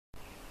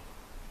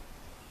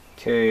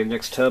Okay,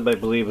 next tub I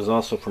believe is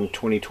also from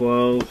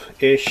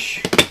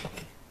 2012-ish.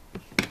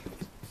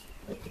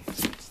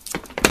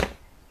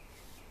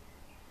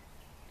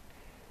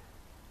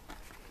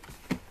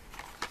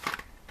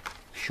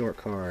 Short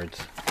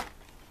cards.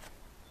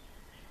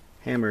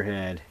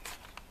 Hammerhead.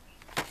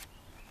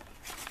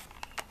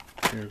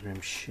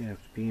 Paragram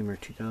Shift. Beamer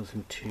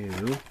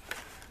 2002.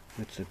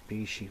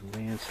 Mitsubishi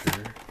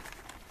Lancer.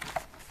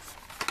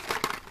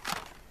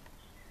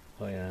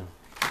 Oh yeah.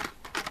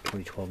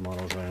 2012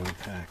 models right on the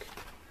pack.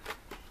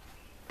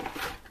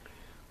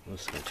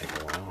 This is going to take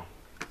a while.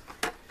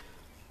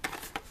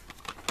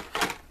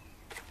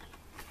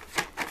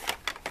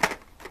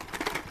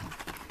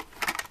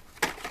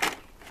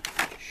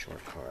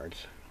 Short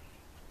cards.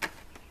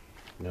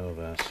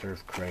 Nova,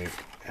 Surf Crate,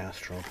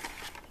 Astro,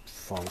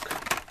 Funk,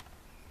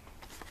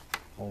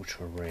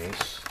 Ultra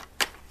Race,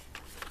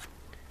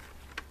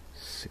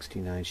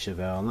 69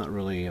 Chevelle. I'm not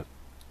really a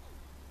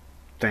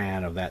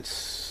fan of that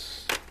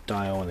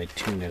style when they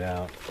tuned it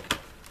out.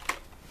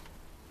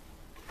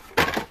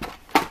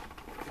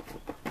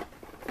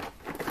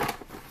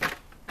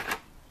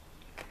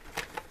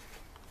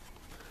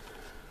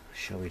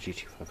 Shelby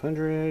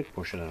GT500,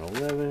 Porsche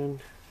 911.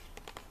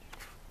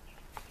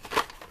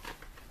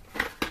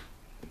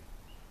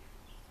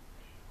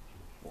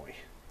 Boy.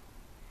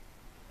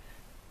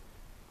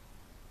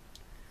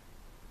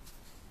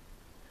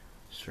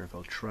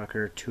 Servo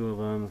Trucker, two of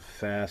them.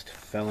 Fast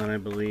Felon, I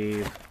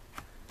believe.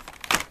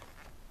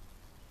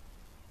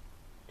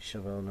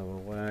 Chevelle Nova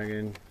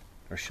Wagon,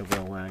 or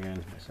Chevelle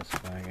Wagon,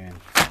 SS Wagon.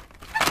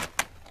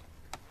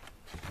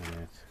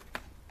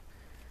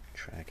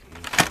 Track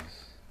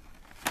Aces.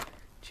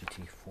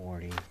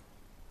 GT40.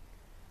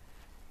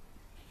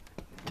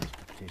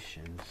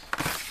 Editions.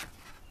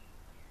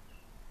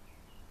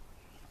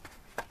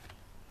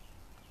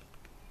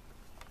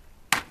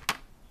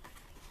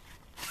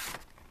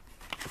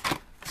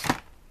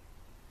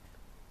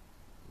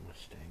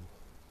 Mustang.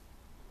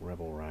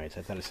 Rebel Rides.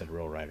 I thought it said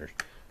Real Riders.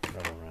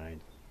 Rebel Ride.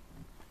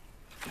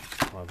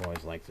 Well, I've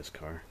always liked this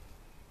car.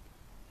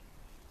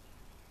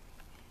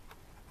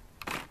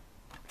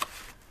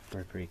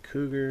 Mercury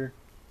Cougar.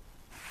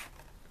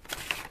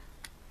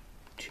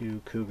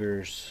 Two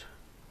Cougars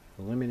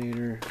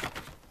Eliminator.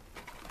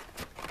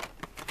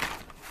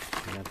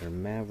 Another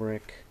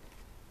Maverick.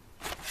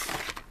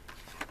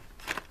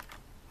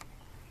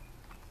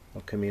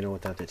 El Camino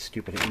without that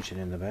stupid engine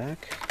in the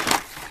back.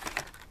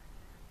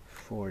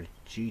 Ford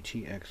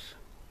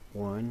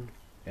GTX1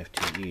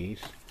 FTEs.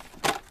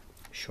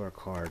 Short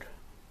card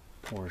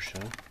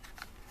Porsche.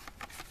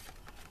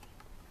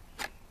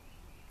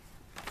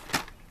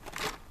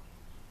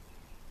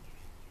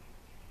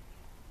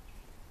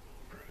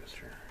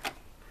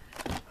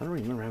 I don't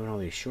remember having all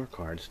these short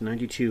cards.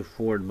 92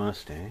 Ford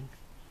Mustang.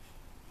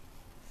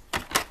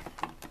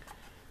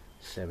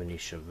 70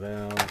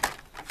 Chevelle.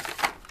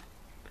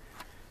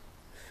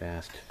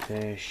 Fast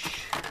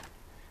Fish.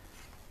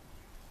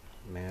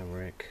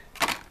 Maverick.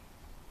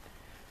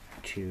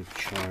 Two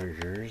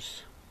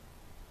Chargers.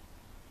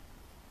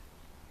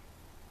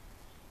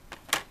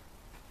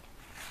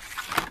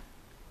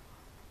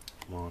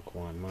 Mach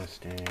 1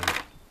 Mustang.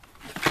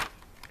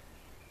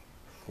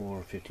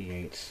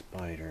 458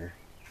 Spider.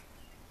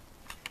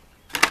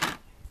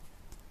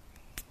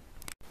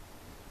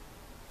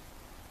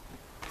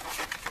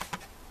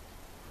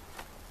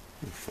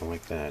 I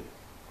like that.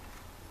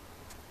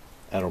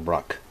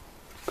 Edelbrock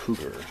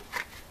Cougar.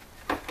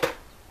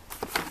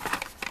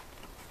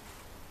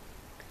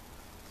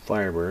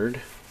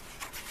 Firebird.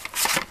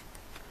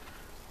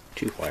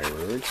 Two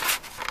Firebirds.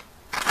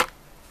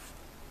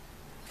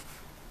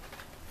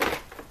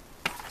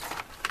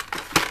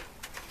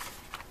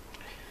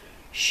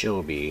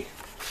 Shelby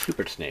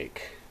Super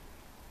Snake.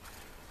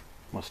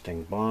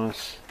 Mustang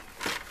Boss.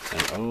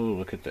 And oh,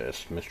 look at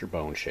this, Mr.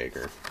 Bone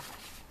Shaker.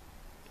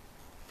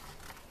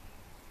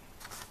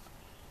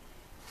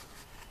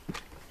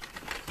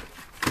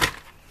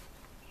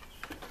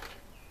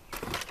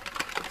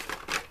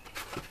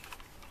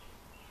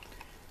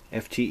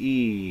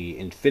 FTE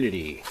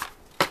Infinity.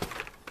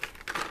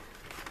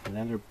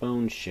 Another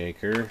Bone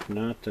Shaker,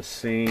 not the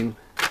same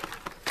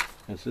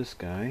as this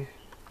guy.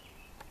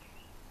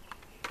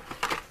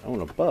 I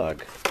want a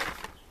bug.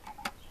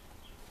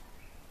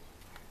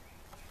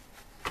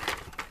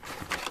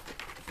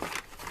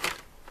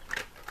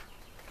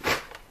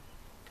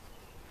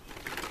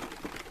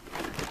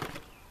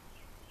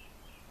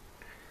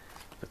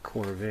 The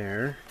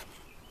Corvair.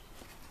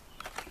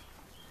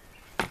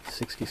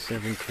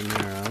 67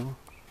 Camaro.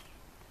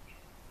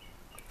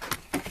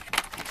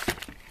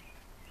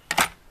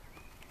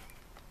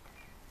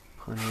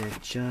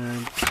 Pontiac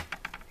Judge,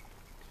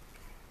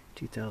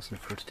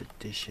 2001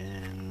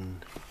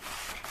 edition.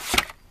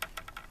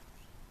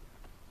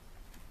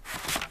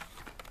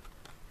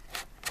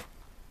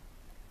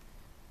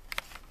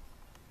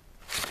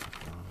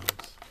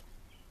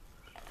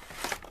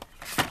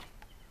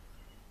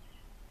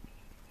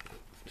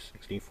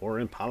 '64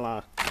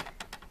 Impala,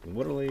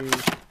 Woodley,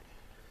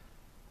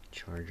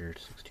 Charger,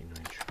 '69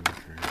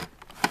 Charger.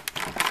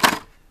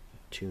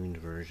 tuned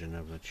version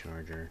of the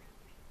Charger.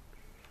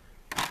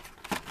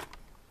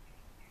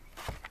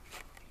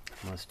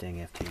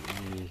 Mustang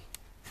FTE,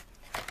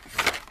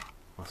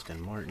 Mustang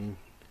Martin,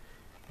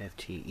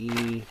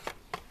 FTE,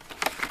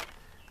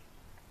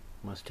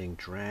 Mustang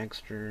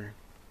Dragster,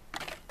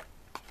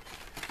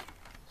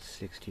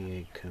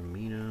 68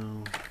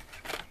 Camino,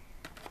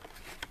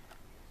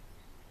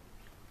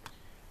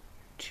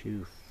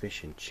 2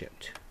 Fish and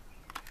Chipped,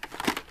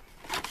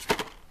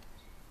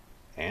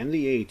 and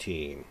the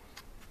A-Team.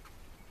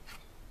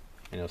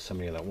 I know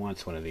somebody that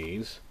wants one of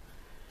these,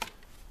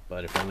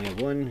 but if I only have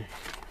one,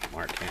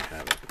 Mark can't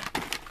have it.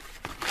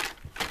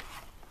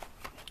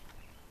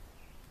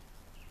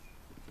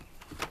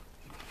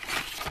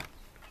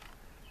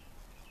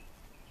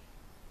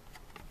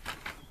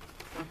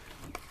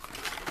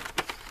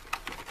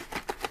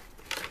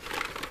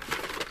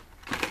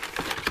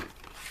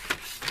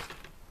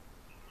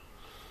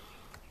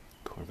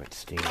 Corvette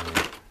Steel. I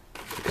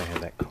think I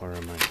have that car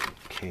in my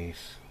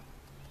case.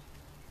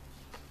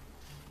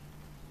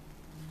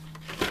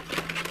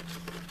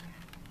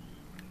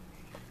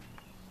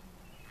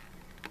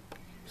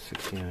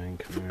 '69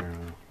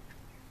 Camaro.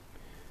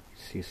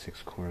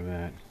 C6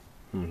 Corvette.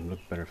 Look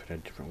better if it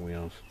had different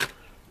wheels.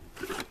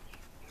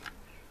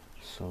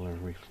 Solar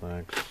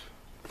reflex.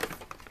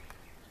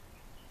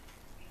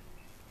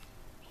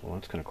 Well,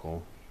 that's kind of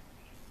cool.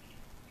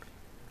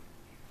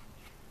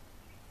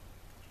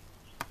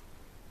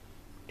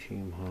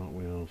 Team Hot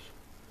Wheels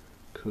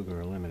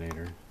Cougar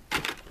Eliminator.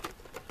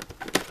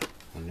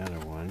 Another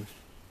one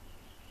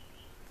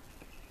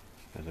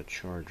as a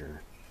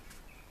Charger.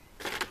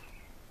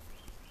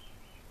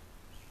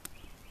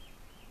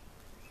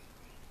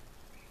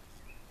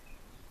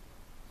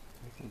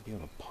 I'm going to be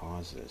able to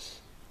pause this.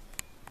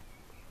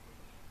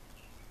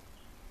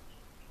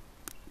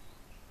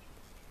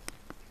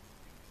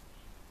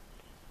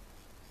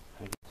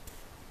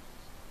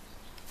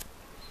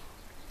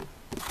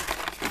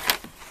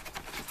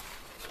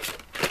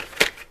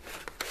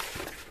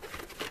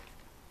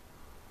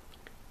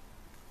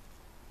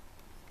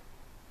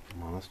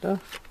 Mazda,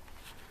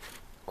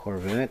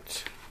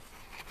 Corvette,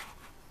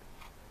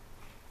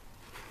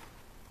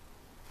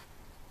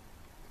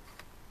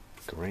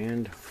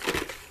 Grand,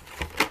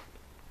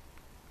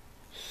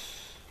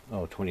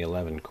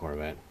 2011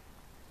 Corvette.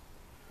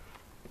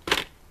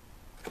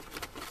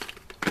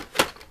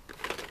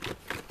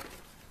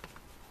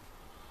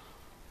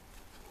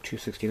 Two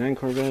 '69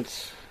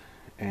 Corvettes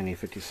and a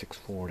 '56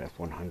 Ford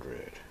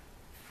F100.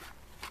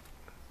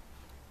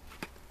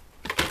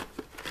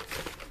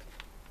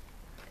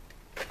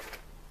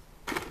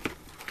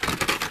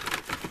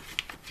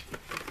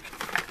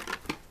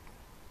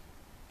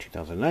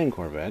 '2009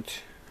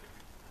 Corvette,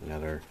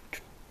 another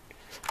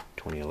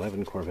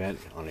 2011 Corvette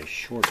on a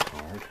short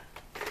card.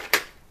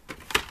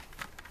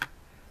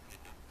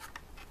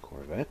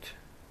 Corvette.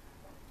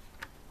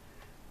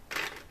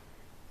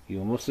 You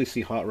will mostly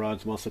see hot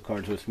rods, muscle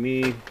cars with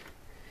me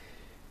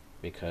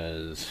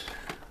because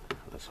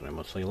that's what I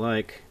mostly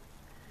like,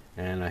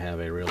 and I have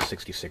a real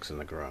 66 in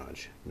the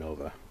garage,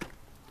 Nova.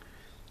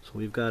 So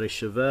we've got a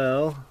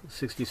Chevelle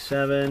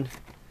 67,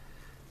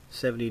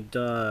 70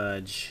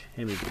 Dodge,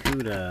 Hemi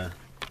Cuda,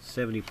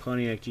 70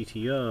 Pontiac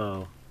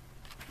GTO,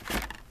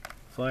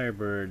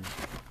 Firebird,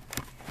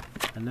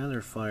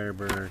 another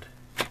Firebird,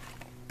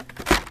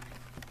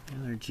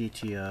 another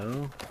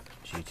GTO,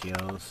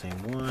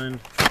 same one,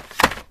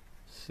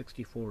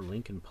 64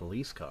 Lincoln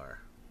police car.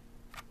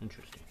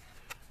 Interesting.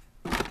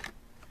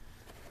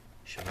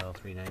 Chevelle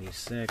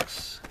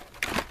 396.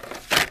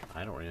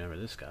 I don't remember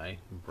this guy.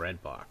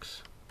 Bread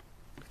box.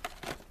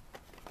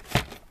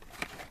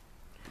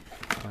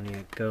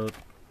 Pontiac Goat.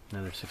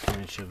 Another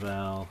 69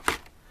 Chevelle.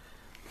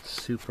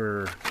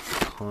 Super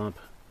Comp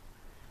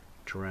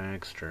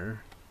Dragster.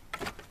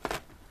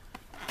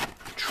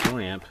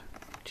 Triumph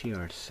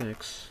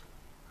TR6.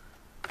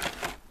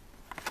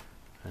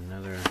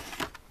 Another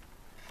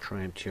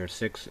Triumph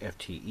TR6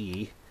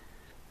 FTE.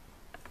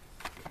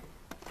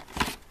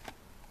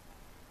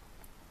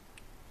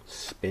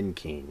 Spin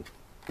King.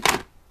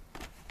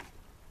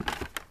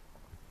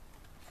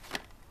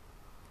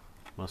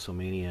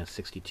 Musclemania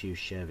 62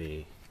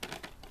 Chevy.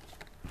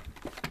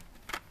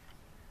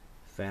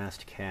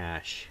 Fast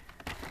Cash.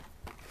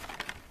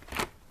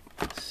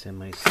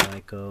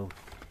 Semi-Psycho.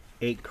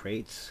 8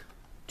 crates.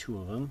 2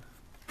 of them.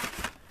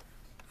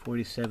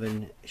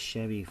 47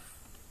 Chevy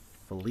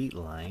Fleet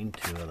Line.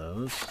 2 of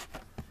those.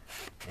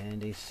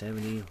 And a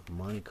 70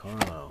 Monte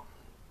Carlo.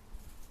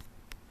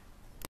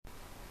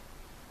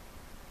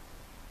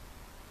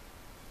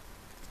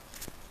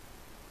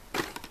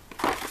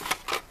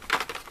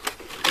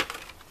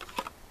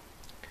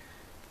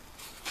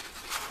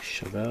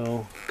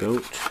 Chevelle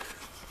Goat,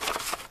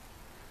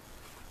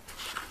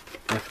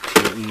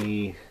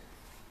 FTE,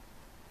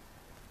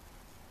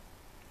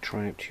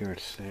 Triumph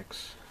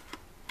TR6,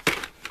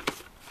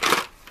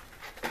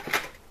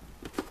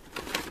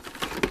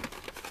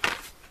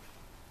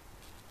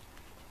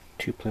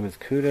 two Plymouth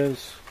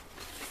Cudas,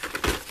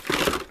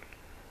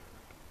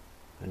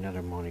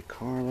 another Monte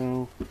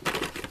Carlo,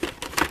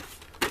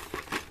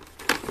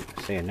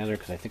 say another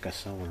because I think I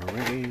saw one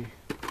already.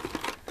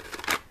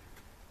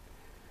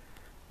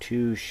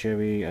 2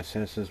 Chevy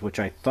Assesses, which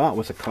I thought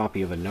was a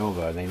copy of a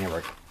Nova. They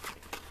never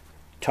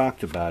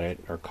talked about it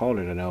or called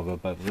it a Nova,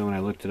 but when I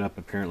looked it up,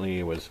 apparently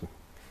it was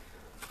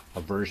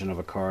a version of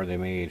a car they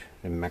made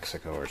in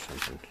Mexico or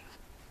something.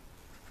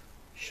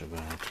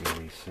 Chevelle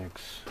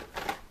 386.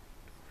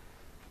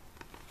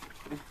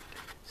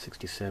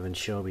 67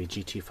 Shelby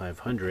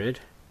GT500.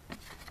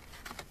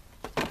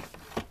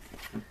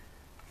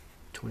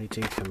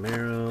 22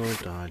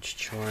 Camaro, Dodge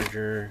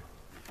Charger,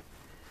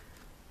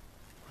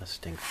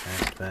 Mustang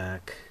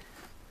Fastback.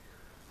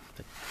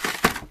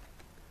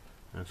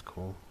 That's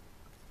cool.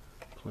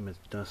 Plymouth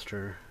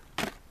Duster.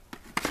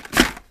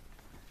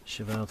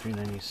 Chevelle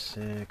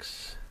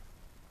 396.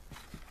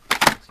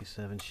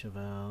 67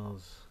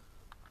 Chevelles.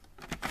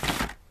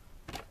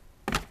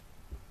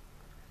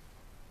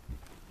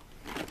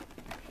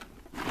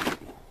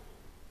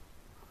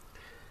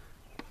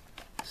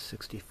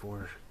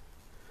 '64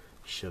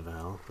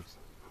 Chevelle.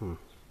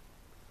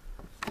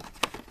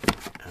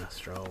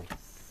 Astro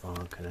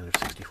Funk, another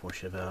 '64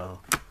 Chevelle.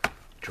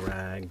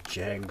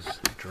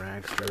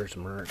 Dragsters,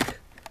 Merc.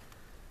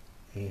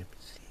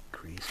 AMC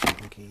Grease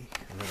Funky,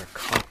 another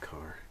cop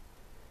car.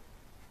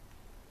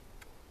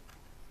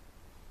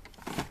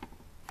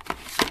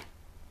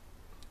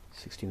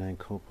 '69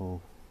 Copel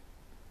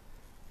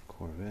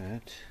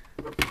Corvette.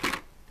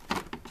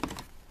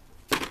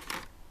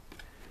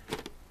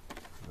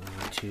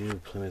 2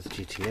 Plymouth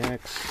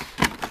GTX.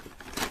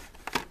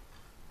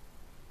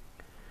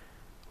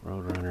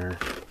 Roadrunner.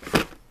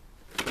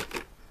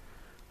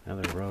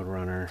 Another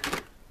Roadrunner.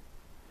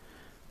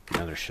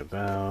 Another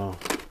Chevelle.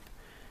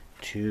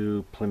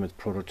 2 Plymouth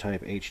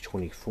Prototype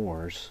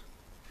H24s.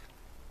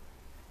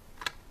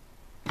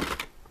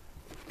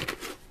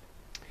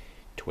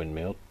 Twin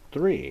Mill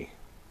 3.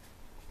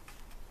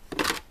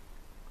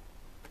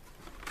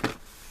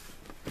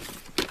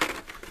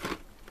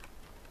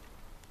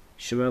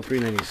 Chevelle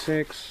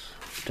 396,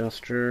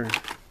 Duster,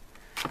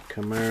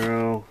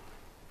 Camaro,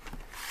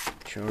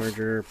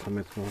 Charger,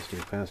 Plymouth Mustang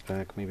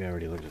Fastback. Maybe I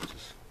already looked at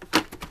this.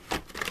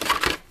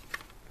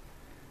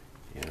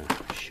 Yeah,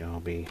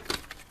 Shelby,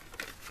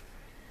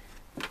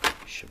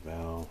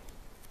 Chevelle.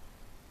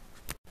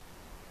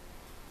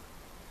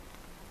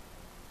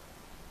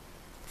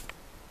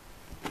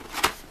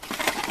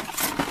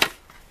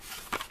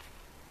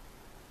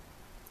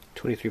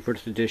 '23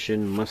 first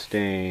edition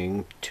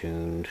Mustang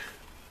tuned.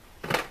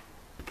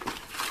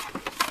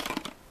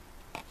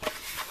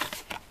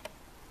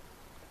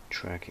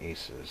 Track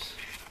Aces.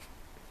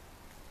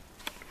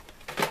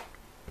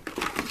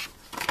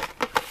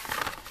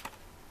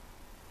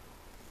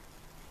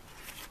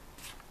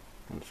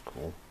 That's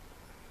cool.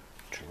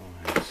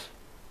 Drives.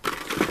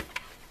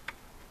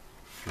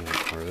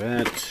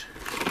 Corvette.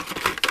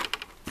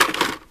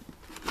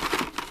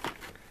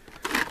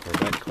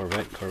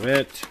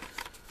 Corvette.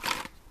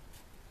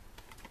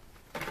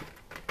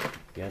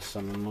 Yes,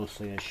 I'm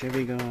mostly a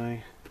Chevy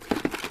guy.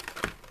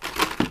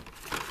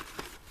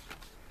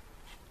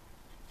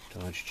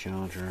 Dodge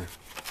Challenger,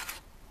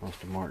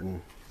 Aston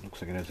Martin,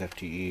 looks like it has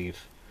FTEs,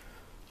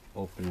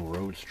 open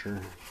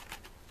Roadster.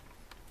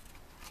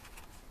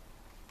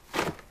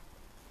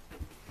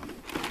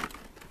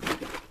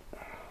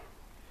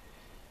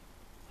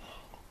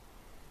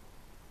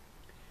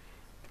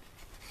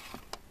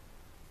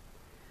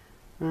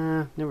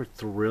 Never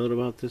thrilled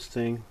about this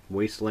thing.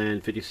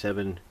 Wasteland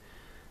 57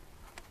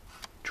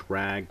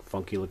 drag,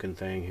 funky looking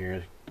thing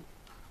here.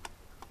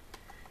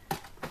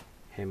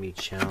 Hemi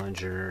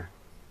Challenger.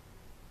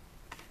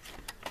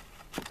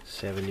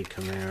 70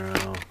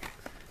 Camaro,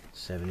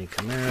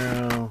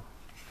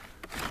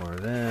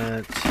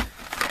 Corvette,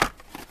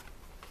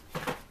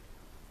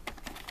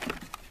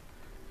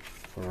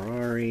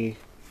 Ferrari,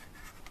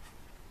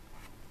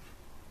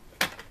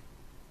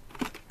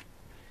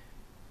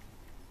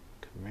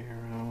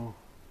 Camaro,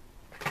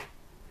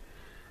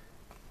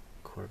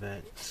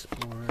 Corvette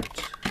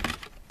Sport,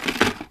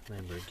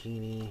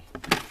 Lamborghini.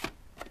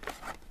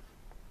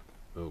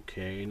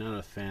 Okay, not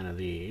a fan of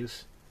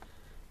these.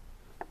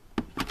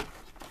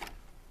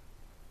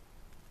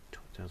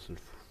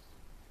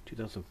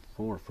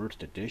 2004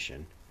 first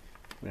edition.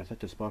 Wait, I thought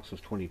this box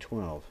was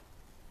 2012.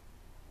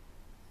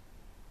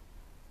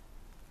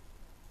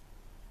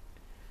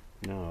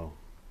 No.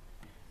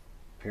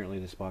 Apparently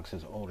this box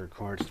has older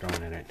cards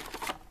thrown in it.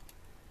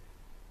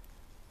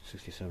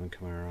 67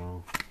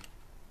 Camaro.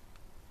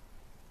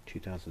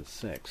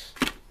 2006.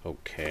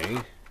 Okay.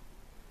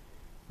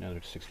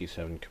 Another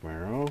 67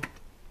 Camaro.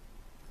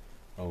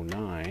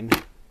 09.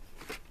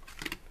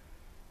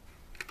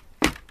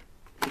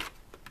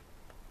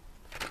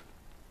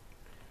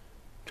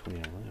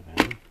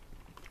 2011.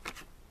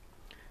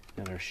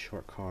 Another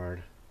short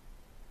card.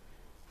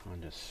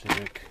 Honda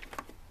Civic.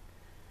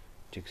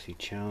 Dixie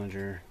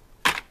Challenger.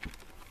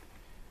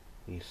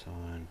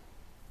 Nissan.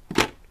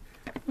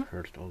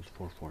 Hurst Olds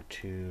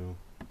 442.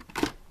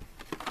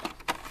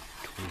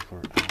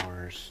 24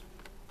 Hours.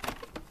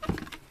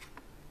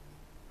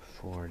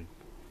 Ford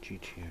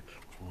GTX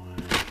 1.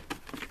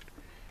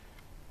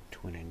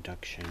 twin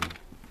induction,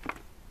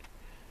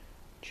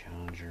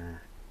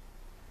 Challenger,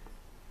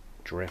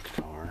 drift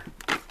car,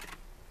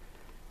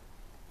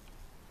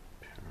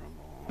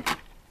 Parable,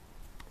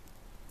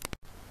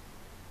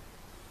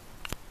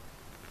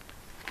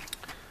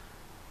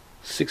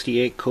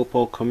 68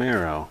 Copol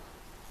Camaro.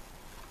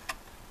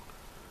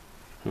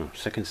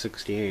 Second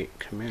 68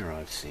 Camaro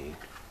I've seen.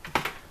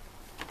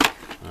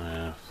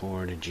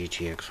 Ford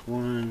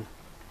GTX1,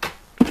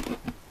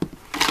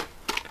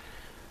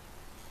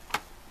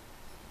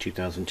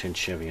 2010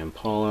 Chevy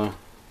Impala,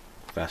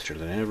 faster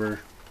than ever.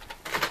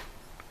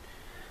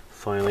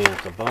 Finally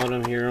at the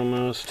bottom here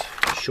almost,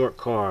 short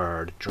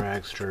card,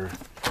 dragster,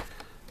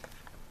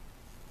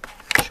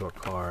 short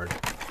card,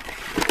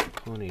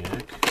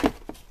 Pontiac,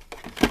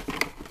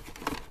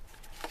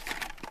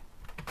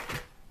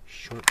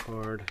 short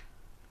card,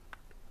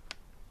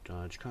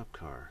 Dodge Cop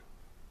Car.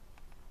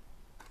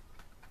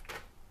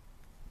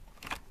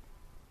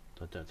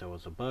 Thought that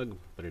was a bug,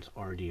 but it's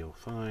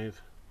RD05.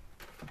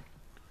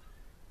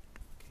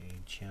 Okay,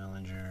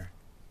 Challenger,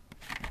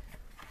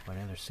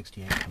 whatever,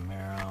 68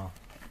 Camaro,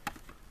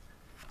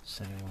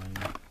 71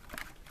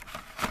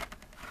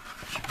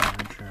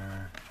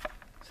 Challenger,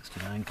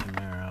 69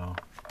 Camaro,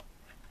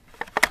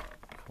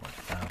 Ford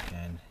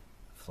Falcon,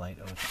 Flight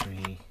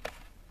 03,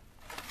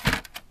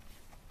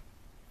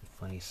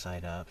 funny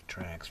side up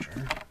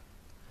dragster,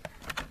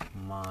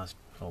 Moss,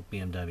 oh,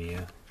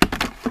 BMW,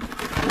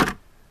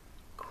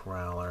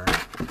 Crowler,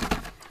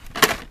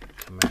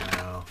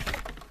 Camaro,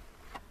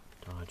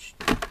 Dodge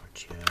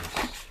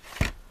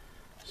RTS,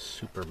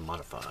 super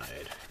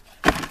modified,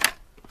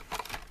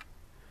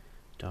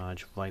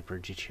 Dodge Viper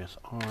GTS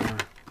R,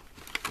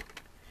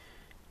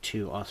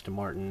 2 Aston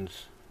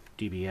Martins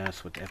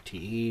DBS with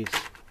FTEs.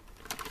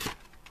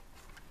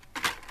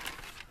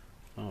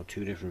 Oh,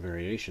 2 different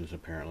variations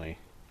apparently,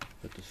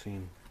 but the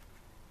same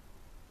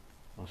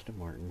Aston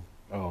Martin.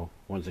 Oh,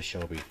 one's a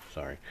Shelby,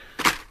 sorry.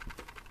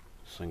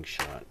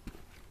 Slingshot,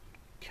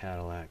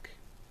 Cadillac,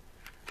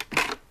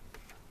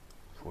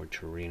 Ford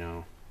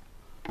Torino,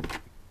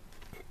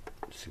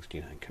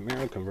 69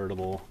 Camaro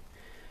convertible,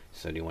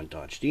 71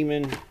 Dodge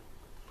Demon,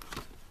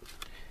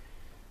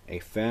 a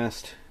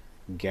fast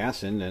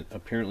Gasson that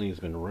apparently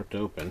has been ripped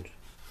open,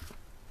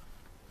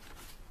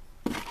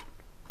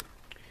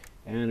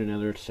 and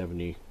another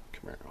 70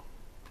 Camaro.